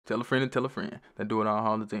Tell a friend and tell a friend. That do it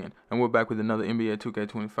all is in. And we're back with another NBA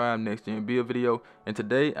 2K25 next gen build video. And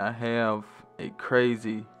today I have a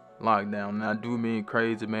crazy lockdown. And I do mean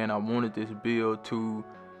crazy, man. I wanted this build to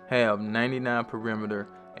have 99 perimeter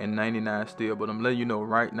and 99 steal. But I'm letting you know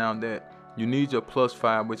right now that you need your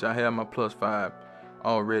 +5, which I have my +5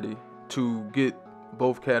 already, to get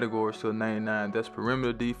both categories to a 99. That's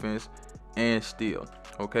perimeter defense and steal.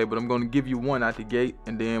 Okay, but I'm going to give you one out the gate,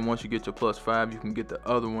 and then once you get your +5, you can get the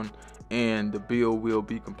other one, and the build will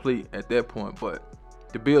be complete at that point. But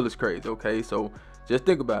the build is crazy. Okay, so just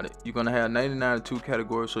think about it. You're going to have 99 in 2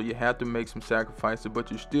 categories, so you have to make some sacrifices,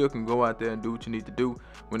 but you still can go out there and do what you need to do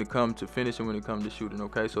when it comes to finishing, when it comes to shooting.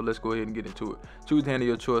 Okay, so let's go ahead and get into it. Choose the hand of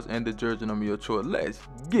your choice and the jersey number of your choice. Let's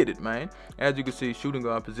get it, man. As you can see, shooting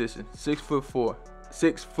guard position, 6'4",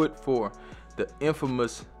 6'4". The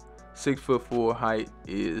infamous 6'4" height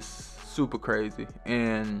is super crazy,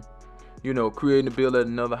 and you know, creating a build at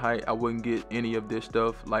another height, I wouldn't get any of this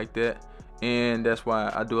stuff like that, and that's why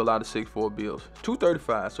I do a lot of 6'4" builds.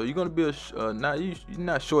 235, so you're gonna be you're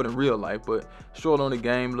not short in real life, but short on the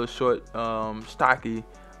game, a little short, stocky,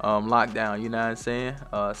 lockdown. You know what I'm saying?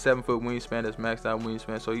 7-foot wingspan, that's maxed out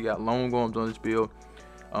wingspan, so you got long arms on this build.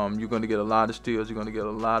 You're gonna get a lot of steals, you're gonna get a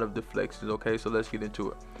lot of deflections. Okay, so let's get into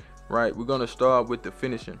it. Right, we're gonna start with the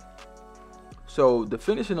finishing. So the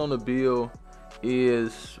finishing on the build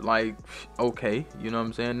is like okay, you know what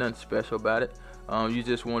I'm saying, nothing special about it. You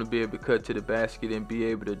just want to be able to cut to the basket and be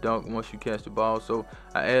able to dunk once you catch the ball. So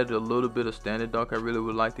I added a little bit of standard dunk. I really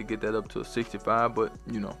would like to get that up to a 65, but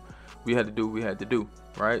you know, we had to do what we had to do.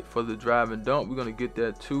 Right, for the drive and dunk, we're going to get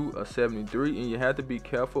that to a 73, and you have to be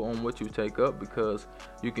careful on what you take up because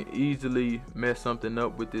you can easily mess something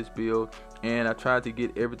up with this build. And I tried to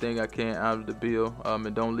get everything I can out of the build,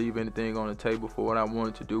 and don't leave anything on the table for what I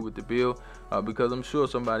wanted to do with the build, because I'm sure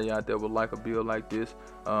somebody out there would like a build like this,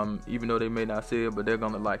 even though they may not say it, but they're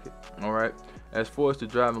going to like it. All right, as far as the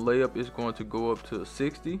drive and layup, it's going to go up to a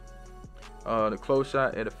 60. The close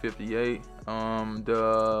shot at a 58.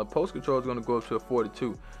 The post control is going to go up to a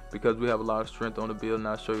 42 because we have a lot of strength on the build, and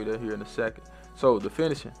I'll show you that here in a second. So the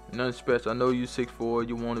finishing, nothing special. I know you 6'4",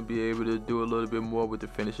 you want to be able to do a little bit more with the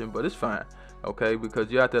finishing, but it's fine, okay, because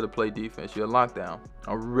you're out there to play defense. You're locked down,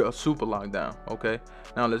 a real super lockdown. Okay,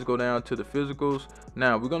 now let's go down to the physicals.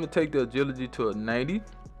 Now we're going to take the agility to a 90.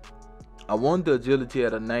 I want the agility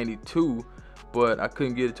at a 92, but I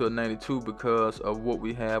couldn't get it to a 92 because of what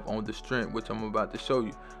we have on the strength, which I'm about to show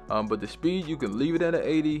you. But the speed, you can leave it at an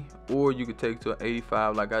 80, or you can take it to an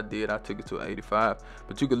 85 like I did. I took it to an 85,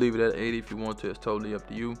 but you can leave it at 80 if you want to. It's totally up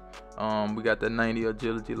to you. We got the 90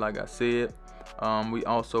 agility like I said. We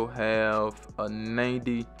also have a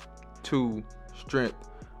 92 strength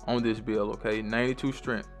on this build. Okay, 92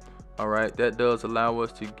 strength. All right, that does allow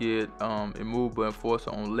us to get immovable enforcer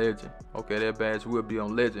on legend. Okay, that badge will be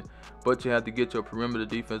on legend, but you have to get your perimeter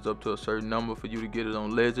defense up to a certain number for you to get it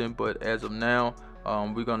on legend. But as of now,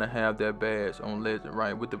 we're gonna have that badge on legend.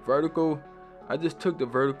 Right, with the vertical, I just took the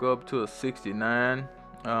vertical up to a 69.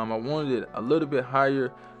 I wanted it a little bit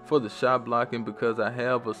higher for the shot blocking because I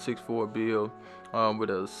have a 6'4" build with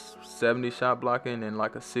a 70 shot blocking and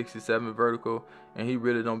like a 67 vertical, and he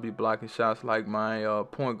really don't be blocking shots like my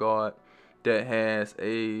point guard that has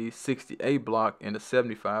a 68 block and a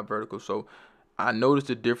 75 vertical. So I noticed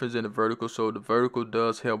the difference in the vertical, so the vertical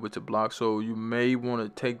does help with the block. So you may want to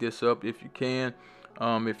take this up if you can.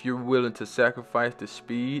 If you're willing to sacrifice the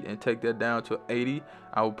speed and take that down to 80,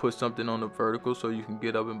 I will put something on the vertical so you can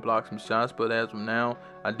get up and block some shots. But as of now,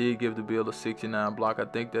 I did give the build a 69 block. I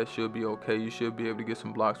think that should be okay. You should be able to get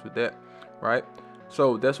some blocks with that, right?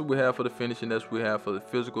 So that's what we have for the finishing. That's what we have for the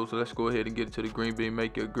physical. So let's go ahead and get it to the green bean.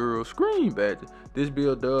 Make your girl scream, badger. This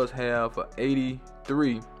build does have an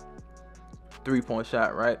 83 3-point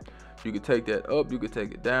shot, right? You can take that up, you can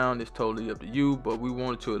take it down, it's totally up to you, but we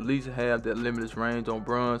wanted to at least have that limitless range on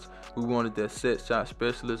bronze. We wanted that set shot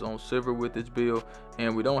specialist on silver with this build,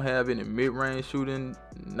 and we don't have any mid-range shooting,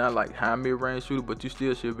 not like high mid-range shooter, but you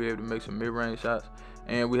still should be able to make some mid-range shots.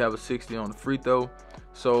 And we have a 60 on the free throw.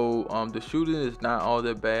 So the shooting is not all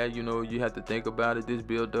that bad. You know, you have to think about it. This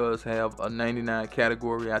build does have a 99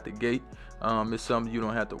 category out the gate. It's something you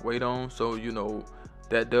don't have to wait on, so you know,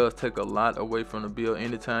 that does take a lot away from the build.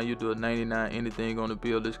 Anytime you do a 99 anything on the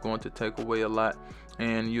build, it's going to take away a lot,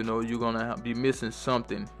 and you know, you're gonna be missing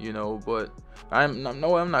something, you know. But I'm not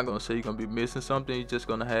gonna say you're gonna be missing something. You're just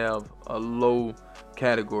gonna have a low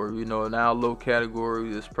category, you know. Now low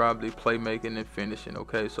category is probably playmaking and finishing.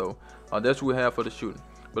 Okay, so that's what we have for the shooting.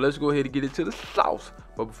 But let's go ahead and get into the sauce.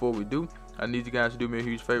 But before we do, I need you guys to do me a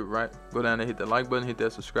huge favor, right? Go down there, hit that like button, hit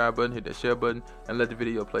that subscribe button, hit that share button, and let the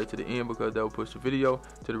video play to the end, because that will push the video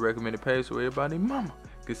to the recommended page so everybody mama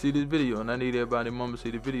can see this video. And I need everybody mama to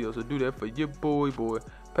see the video, so do that for your boy.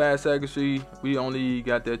 Pass accuracy, we only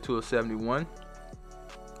got that to a 71,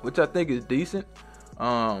 which I think is decent.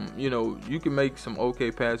 You know, you can make some okay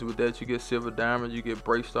passes with that. You get silver diamond, you get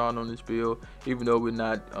break start on this build, even though we're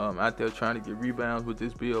not out there trying to get rebounds with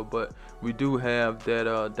this build. But we do have that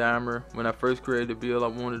dimer. When I first created the build, I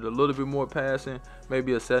wanted a little bit more passing,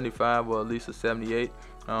 maybe a 75 or at least a 78.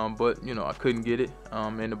 But you know, I couldn't get it.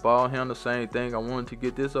 And the ball handle, same thing. I wanted to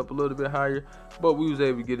get this up a little bit higher, but we was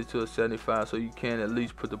able to get it to a 75, so you can at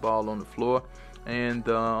least put the ball on the floor. And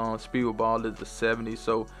speed with ball is a 70,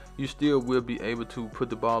 so you still will be able to put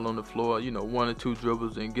the ball on the floor, you know, 1 or 2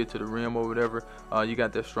 dribbles and get to the rim or whatever. You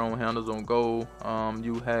got that strong handles on gold.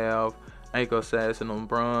 You have ankle assassin on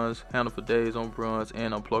bronze, handle for days on bronze,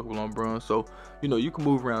 and unpluckable on bronze. So you know, you can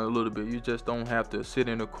move around a little bit. You just don't have to sit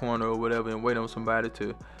in a corner or whatever and wait on somebody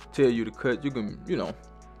to tell you to cut. You can, you know,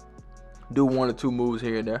 do 1 or 2 moves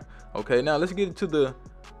here and there. Okay, now let's get into the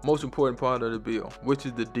most important part of the build, which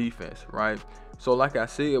is the defense, right? So like I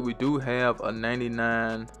said, we do have a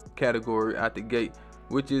 99 category out the gate,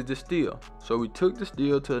 which is the steal. So we took the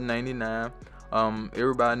steal to a 99.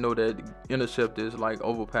 Everybody know that intercept is like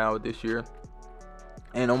overpowered this year.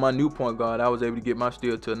 And on my new point guard, I was able to get my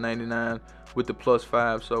steal to a 99 with the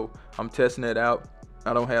 +5. So I'm testing that out.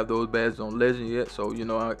 I don't have those badges on legend yet, so you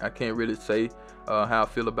know, I can't really say how I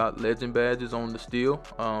feel about legend badges on the steal.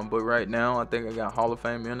 But right now, I think I got Hall of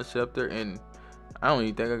Fame interceptor, and I don't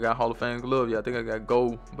even think I got Hall of Fame glove yet. I think I got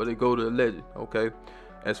gold, but they go to the legend. Okay.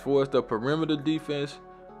 As far as the perimeter defense,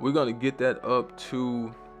 we're gonna get that up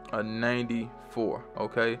to a 94.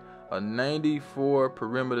 Okay, a 94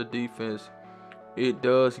 perimeter defense. It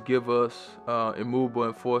does give us immovable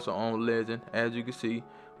enforcer on legend. As you can see,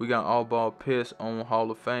 we got all ball piss on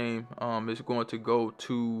Hall of Fame. It's going to go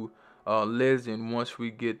to legend once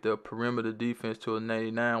we get the perimeter defense to a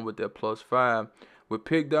 99 with that +5. With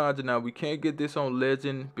pick dodger, now we can't get this on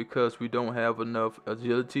legend because we don't have enough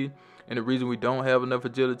agility. And the reason we don't have enough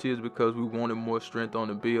agility is because we wanted more strength on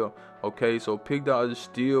the build. Okay, so pick dodger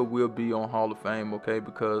still will be on Hall of Fame, okay,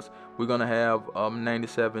 because we're gonna have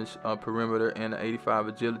 97 perimeter and 85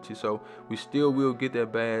 agility. So we still will get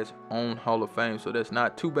that badge on Hall of Fame. So that's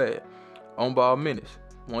not too bad. On ball minutes.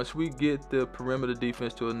 Once we get the perimeter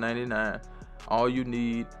defense to a 99, all you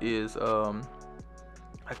need is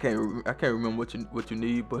I can't remember what you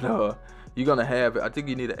need, but you're gonna have, I think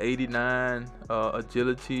you need an 89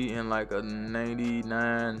 agility and like a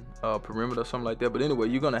 99 perimeter or something like that. But anyway,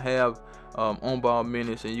 you're gonna have on ball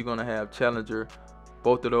minutes, and you're gonna have challenger.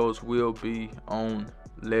 Both of those will be on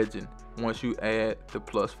legend once you add the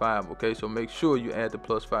 +5. Okay, so make sure you add the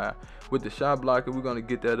 +5. With the shot blocker, we're gonna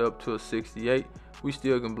get that up to a 68. We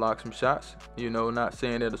still can block some shots, you know, not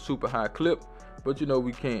saying at a super high clip, but you know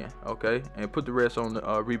we can. Okay, and put the rest on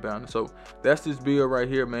the rebounding. So that's this build right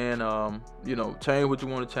here, man. You know, change what you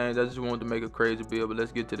want to change. I just wanted to make a crazy build, but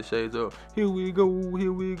let's get to the shades up. Here we go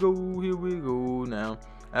now.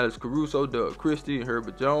 Alex Caruso, Doug Christie, and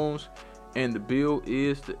Herbert Jones, and the build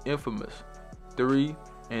is the infamous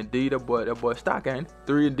 3&D. That boy stock ain't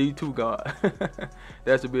 3&D 2 guard.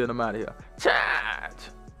 That's the build. I'm out of here. Ciao.